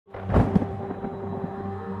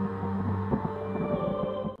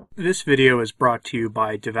This video is brought to you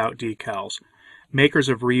by Devout Decals, makers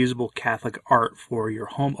of reusable Catholic art for your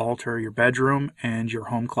home altar, your bedroom, and your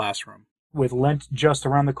home classroom. With Lent just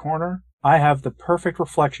around the corner, I have the perfect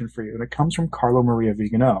reflection for you, and it comes from Carlo Maria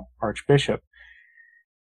Vigano, Archbishop.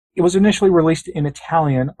 It was initially released in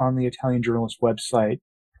Italian on the Italian journalist website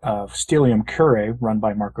of Stelium Curae, run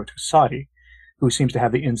by Marco Tossati, who seems to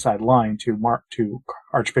have the inside line to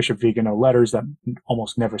Archbishop Vigano letters that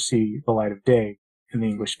almost never see the light of day in the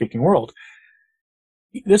English-speaking world.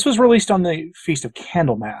 This was released on the Feast of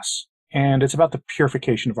Candlemas, and it's about the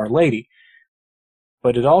purification of Our Lady.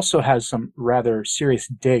 But it also has some rather serious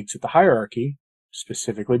digs at the hierarchy,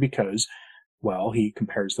 specifically because, well, he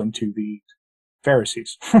compares them to the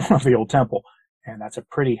Pharisees of the Old Temple, and that's a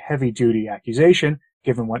pretty heavy-duty accusation,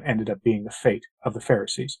 given what ended up being the fate of the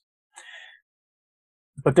Pharisees.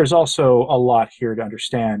 But there's also a lot here to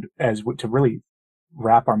understand to really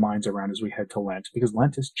wrap our minds around as we head to Lent, because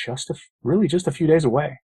Lent is really just a few days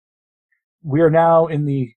away. We are now in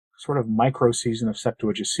the sort of micro season of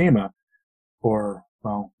Septuagesima, or,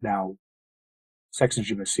 well, now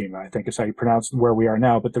Sexagemisima, I think is how you pronounce where we are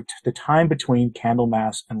now, but the time between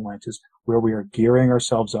Candlemas and Lent is where we are gearing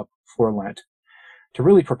ourselves up for Lent, to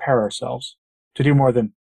really prepare ourselves, to do more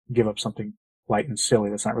than give up something light and silly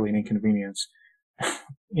that's not really an inconvenience,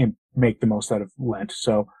 and make the most out of Lent.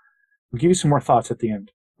 So we'll give you some more thoughts at the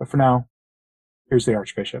end. But for now, here's the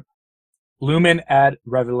Archbishop. Lumen ad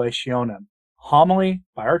Revelationem, homily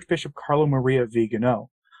by Archbishop Carlo Maria Vigano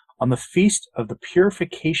on the Feast of the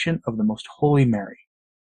Purification of the Most Holy Mary.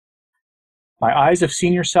 My eyes have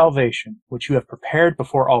seen your salvation, which you have prepared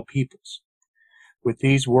before all peoples. With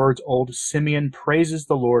these words, old Simeon praises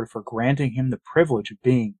the Lord for granting him the privilege of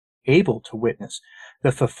being able to witness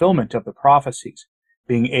the fulfillment of the prophecies,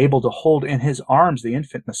 being able to hold in his arms the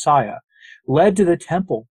infant Messiah, led to the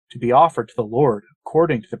temple to be offered to the Lord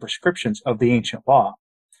according to the prescriptions of the ancient law.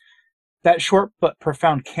 That short but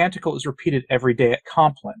profound canticle is repeated every day at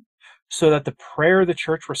Compline, so that the prayer the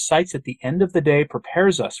Church recites at the end of the day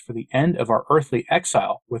prepares us for the end of our earthly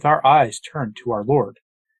exile with our eyes turned to our Lord.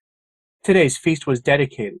 Today's feast was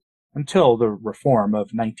dedicated, until the Reform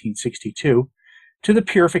of 1962, to the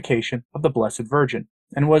purification of the Blessed Virgin,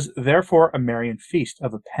 and was therefore a Marian feast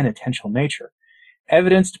of a penitential nature,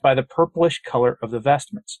 evidenced by the purplish color of the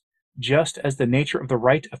vestments, just as the nature of the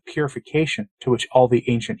rite of purification to which all the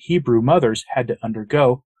ancient Hebrew mothers had to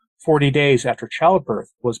undergo 40 days after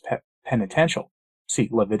childbirth was penitential. See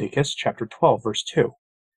Leviticus chapter 12, verse 2.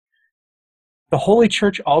 The Holy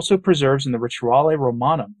Church also preserves in the Rituale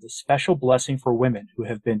Romanum the special blessing for women who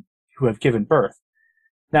have given birth,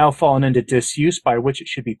 now fallen into disuse, by which it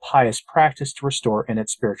should be pious practice to restore in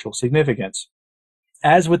its spiritual significance.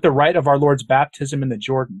 As with the rite of our Lord's baptism in the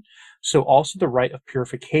Jordan, so also the rite of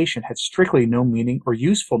purification had strictly no meaning or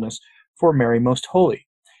usefulness for Mary Most Holy,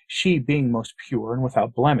 she being most pure and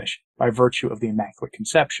without blemish, by virtue of the Immaculate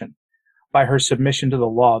Conception. By her submission to the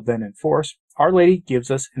law then in force, Our Lady gives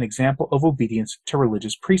us an example of obedience to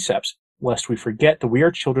religious precepts, lest we forget that we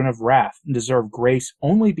are children of wrath and deserve grace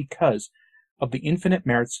only because of the infinite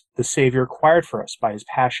merits the Savior acquired for us by his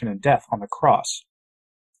passion and death on the cross.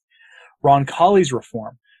 Roncalli's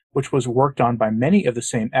reform, which was worked on by many of the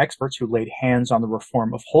same experts who laid hands on the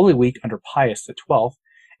reform of Holy Week under Pius XII,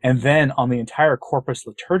 and then on the entire Corpus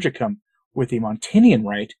Liturgicum with the Montinian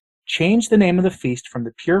Rite, changed the name of the feast from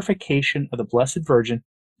the purification of the Blessed Virgin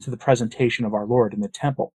to the presentation of our Lord in the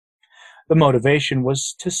temple. The motivation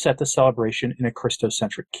was to set the celebration in a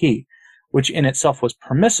Christocentric key, which in itself was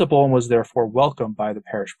permissible and was therefore welcomed by the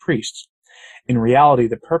parish priests. In reality,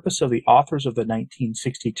 the purpose of the authors of the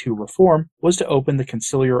 1962 reform was to open the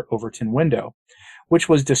conciliar Overton window, which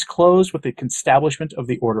was disclosed with the establishment of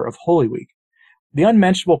the Order of Holy Week. The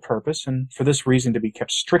unmentionable purpose, and for this reason to be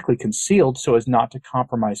kept strictly concealed so as not to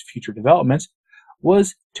compromise future developments,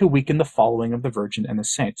 was to weaken the following of the Virgin and the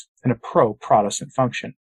saints, in a pro-Protestant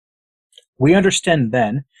function. We understand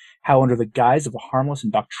then how, under the guise of a harmless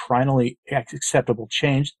and doctrinally acceptable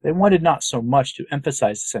change, they wanted not so much to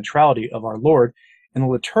emphasize the centrality of our Lord in the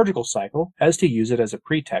liturgical cycle as to use it as a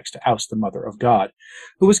pretext to oust the Mother of God,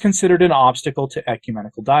 who was considered an obstacle to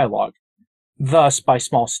ecumenical dialogue. Thus, by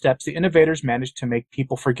small steps, the innovators managed to make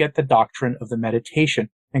people forget the doctrine of the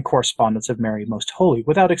meditation and correspondence of Mary Most Holy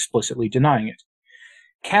without explicitly denying it.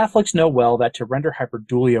 Catholics know well that to render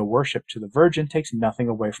hyperdulia worship to the Virgin takes nothing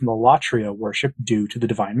away from the latria worship due to the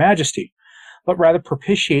Divine Majesty, but rather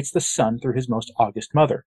propitiates the Son through his most august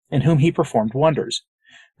Mother, in whom he performed wonders,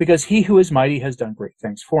 because he who is mighty has done great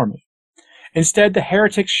things for me. Instead, the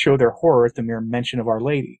heretics show their horror at the mere mention of Our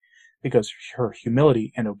Lady, because her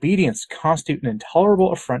humility and obedience constitute an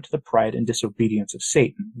intolerable affront to the pride and disobedience of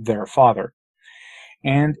Satan, their father.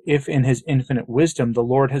 And if in his infinite wisdom the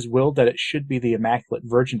Lord has willed that it should be the Immaculate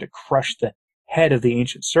Virgin to crush the head of the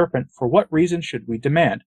ancient serpent, for what reason should we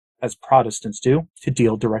demand, as Protestants do, to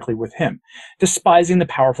deal directly with him, despising the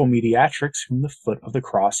powerful mediatrix whom the foot of the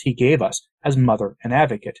cross he gave us as mother and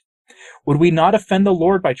advocate? Would we not offend the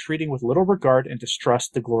Lord by treating with little regard and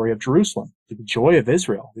distrust the glory of Jerusalem, the joy of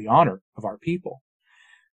Israel, the honor of our people?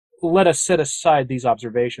 Let us set aside these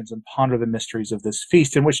observations and ponder the mysteries of this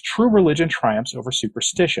feast, in which true religion triumphs over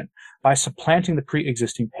superstition, by supplanting the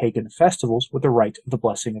pre-existing pagan festivals with the rite of the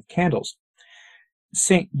blessing of candles.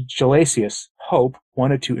 St. Gelasius, Pope,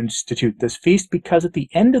 wanted to institute this feast because at the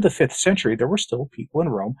end of the 5th century there were still people in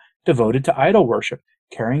Rome devoted to idol worship,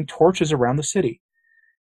 carrying torches around the city.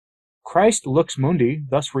 Christ Lux Mundi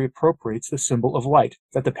thus reappropriates the symbol of light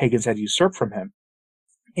that the pagans had usurped from him.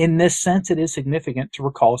 In this sense, it is significant to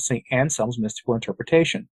recall St. Anselm's mystical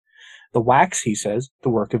interpretation. The wax, he says, the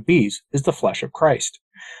work of bees, is the flesh of Christ.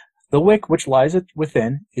 The wick which lies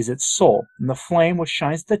within is its soul, and the flame which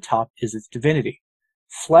shines at the top is its divinity.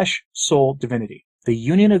 Flesh, soul, divinity. The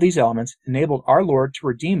union of these elements enabled our Lord to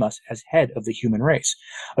redeem us as head of the human race,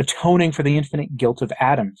 atoning for the infinite guilt of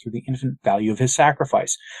Adam through the infinite value of his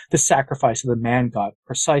sacrifice, the sacrifice of the man-God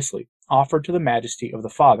precisely, offered to the majesty of the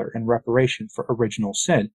Father in reparation for original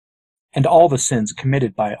sin, and all the sins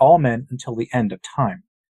committed by all men until the end of time.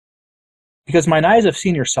 Because mine eyes have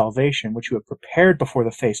seen your salvation, which you have prepared before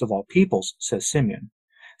the face of all peoples, says Simeon.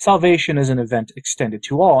 Salvation is an event extended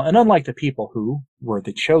to all, and unlike the people who were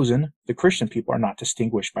the chosen, the Christian people are not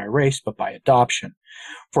distinguished by race, but by adoption.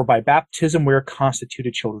 For by baptism we are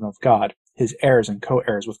constituted children of God, his heirs and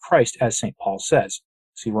co-heirs with Christ, as St. Paul says.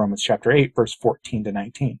 See Romans chapter 8, verse 14 to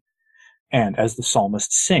 19. And as the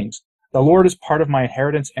psalmist sings, the Lord is part of my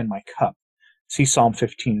inheritance and my cup. See Psalm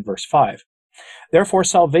 15, verse 5. Therefore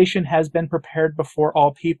salvation has been prepared before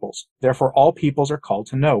all peoples. Therefore all peoples are called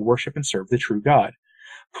to know, worship, and serve the true God.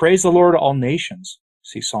 Praise the Lord, all nations.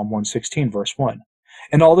 See Psalm 116, verse 1.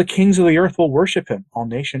 And all the kings of the earth will worship him. All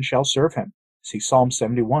nations shall serve him. See Psalm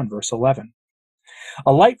 71, verse 11.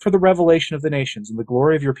 A light for the revelation of the nations and the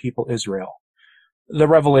glory of your people Israel. The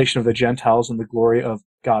revelation of the Gentiles and the glory of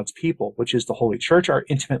God's people, which is the Holy Church, are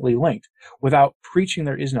intimately linked. Without preaching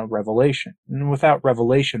there is no revelation, and without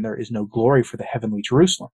revelation there is no glory for the heavenly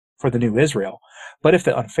Jerusalem, for the new Israel. But if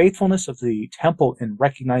the unfaithfulness of the temple in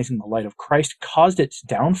recognizing the light of Christ caused its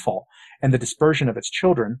downfall and the dispersion of its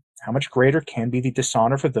children, how much greater can be the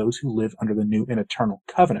dishonor for those who live under the new and eternal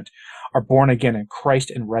covenant, are born again in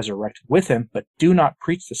Christ and resurrected with him, but do not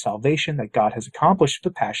preach the salvation that God has accomplished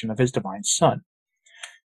through the passion of his divine Son.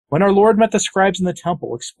 When our Lord met the scribes in the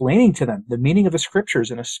temple, explaining to them the meaning of the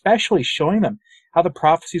scriptures and especially showing them how the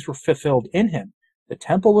prophecies were fulfilled in him, the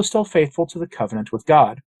temple was still faithful to the covenant with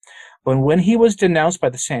God. But when he was denounced by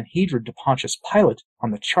the Sanhedrin to Pontius Pilate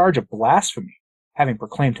on the charge of blasphemy, having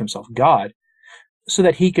proclaimed himself God, so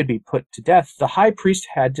that he could be put to death, the high priest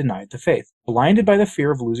had denied the faith, blinded by the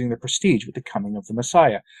fear of losing their prestige with the coming of the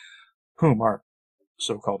Messiah, whom our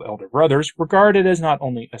so-called elder brothers regarded as not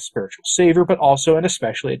only a spiritual savior, but also and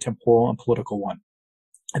especially a temporal and political one.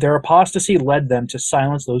 Their apostasy led them to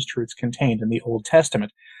silence those truths contained in the Old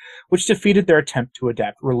Testament, which defeated their attempt to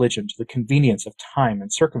adapt religion to the convenience of time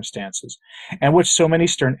and circumstances, and which so many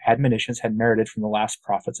stern admonitions had merited from the last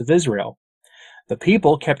prophets of Israel. The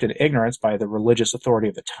people, kept in ignorance by the religious authority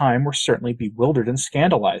of the time, were certainly bewildered and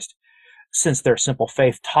scandalized, since their simple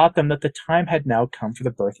faith taught them that the time had now come for the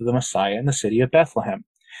birth of the Messiah in the city of Bethlehem.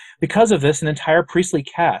 Because of this, an entire priestly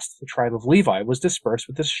caste, the tribe of Levi, was dispersed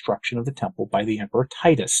with the destruction of the temple by the Emperor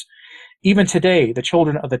Titus. Even today, the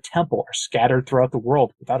children of the temple are scattered throughout the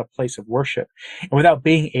world without a place of worship, and without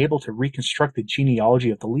being able to reconstruct the genealogy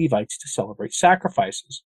of the Levites to celebrate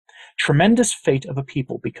sacrifices. Tremendous fate of a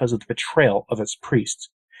people because of the betrayal of its priests.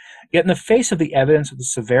 Yet in the face of the evidence of the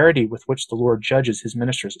severity with which the Lord judges his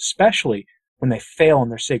ministers, especially when they fail in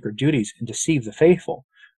their sacred duties and deceive the faithful,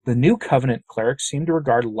 the new covenant clerics seem to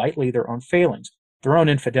regard lightly their own failings, their own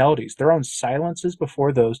infidelities, their own silences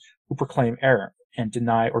before those who proclaim error and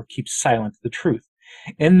deny or keep silent the truth.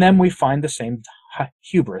 In them we find the same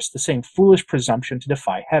hubris, the same foolish presumption to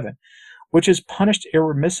defy heaven, which is punished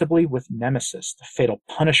irremissibly with Nemesis, the fatal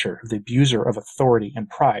punisher of the abuser of authority and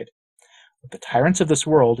pride. But the tyrants of this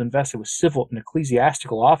world, invested with civil and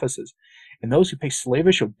ecclesiastical offices, and those who pay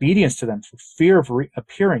slavish obedience to them for fear of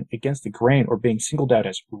appearing against the grain or being singled out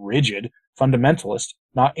as rigid, fundamentalist,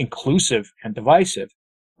 not inclusive, and divisive,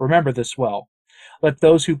 remember this well. Let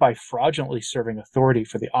those who, by fraudulently serving authority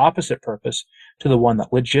for the opposite purpose to the one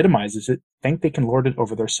that legitimizes it, think they can lord it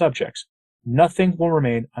over their subjects. Nothing will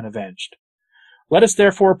remain unavenged. Let us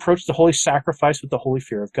therefore approach the holy sacrifice with the holy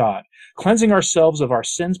fear of God, cleansing ourselves of our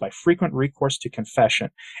sins by frequent recourse to confession,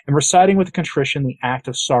 and reciting with contrition the act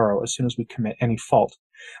of sorrow as soon as we commit any fault.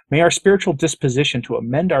 May our spiritual disposition to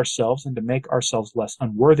amend ourselves and to make ourselves less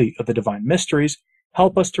unworthy of the divine mysteries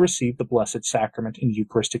help us to receive the blessed sacrament in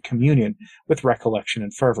Eucharistic communion with recollection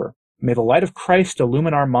and fervor. May the light of Christ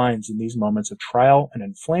illumine our minds in these moments of trial and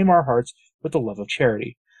inflame our hearts with the love of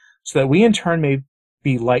charity, so that we in turn may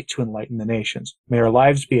be light to enlighten the nations. May our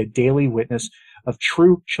lives be a daily witness of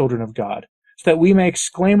true children of God, so that we may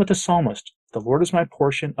exclaim with the psalmist, "The Lord is my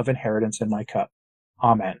portion of inheritance in my cup."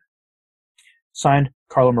 Amen. Signed,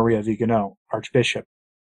 Carlo Maria Vigano, Archbishop,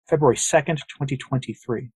 February 2nd,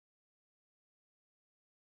 2023.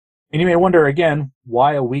 And you may wonder again,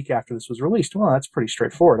 why a week after this was released? Well, that's pretty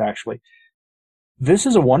straightforward, actually. This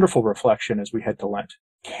is a wonderful reflection as we head to Lent.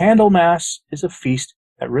 Candlemas is a feast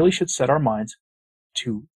that really should set our minds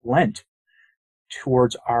to Lent,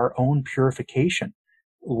 towards our own purification.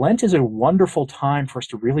 Lent is a wonderful time for us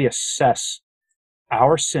to really assess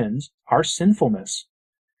our sins, our sinfulness,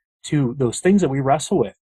 to those things that we wrestle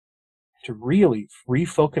with, to really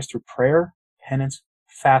refocus through prayer, penance,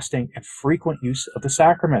 fasting, and frequent use of the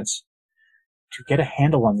sacraments to get a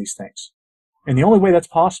handle on these things. And the only way that's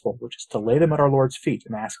possible, which is to lay them at our Lord's feet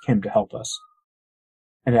and ask Him to help us,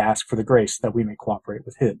 and to ask for the grace that we may cooperate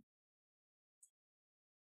with Him.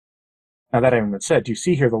 Now, that having been said, do you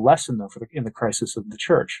see here the lesson, though, in the crisis of the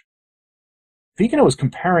Church? Vigano is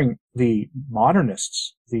comparing the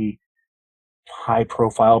modernists, the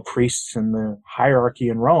high-profile priests in the hierarchy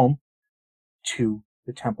in Rome, to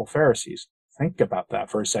the temple Pharisees. Think about that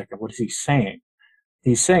for a second. What is he saying?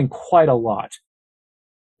 He's saying quite a lot.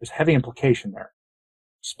 There's heavy implication there,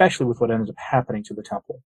 especially with what ended up happening to the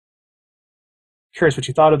temple. Curious what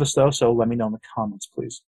you thought of this, though, so let me know in the comments,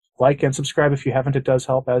 please. Like and subscribe if you haven't. It does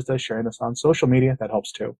help, as does sharing this on social media. That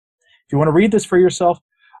helps too. If you want to read this for yourself,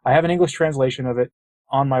 I have an English translation of it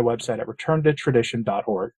on my website at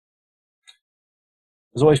returntotradition.org.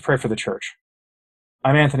 As always, pray for the Church.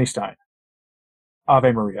 I'm Anthony Stein.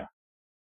 Ave Maria.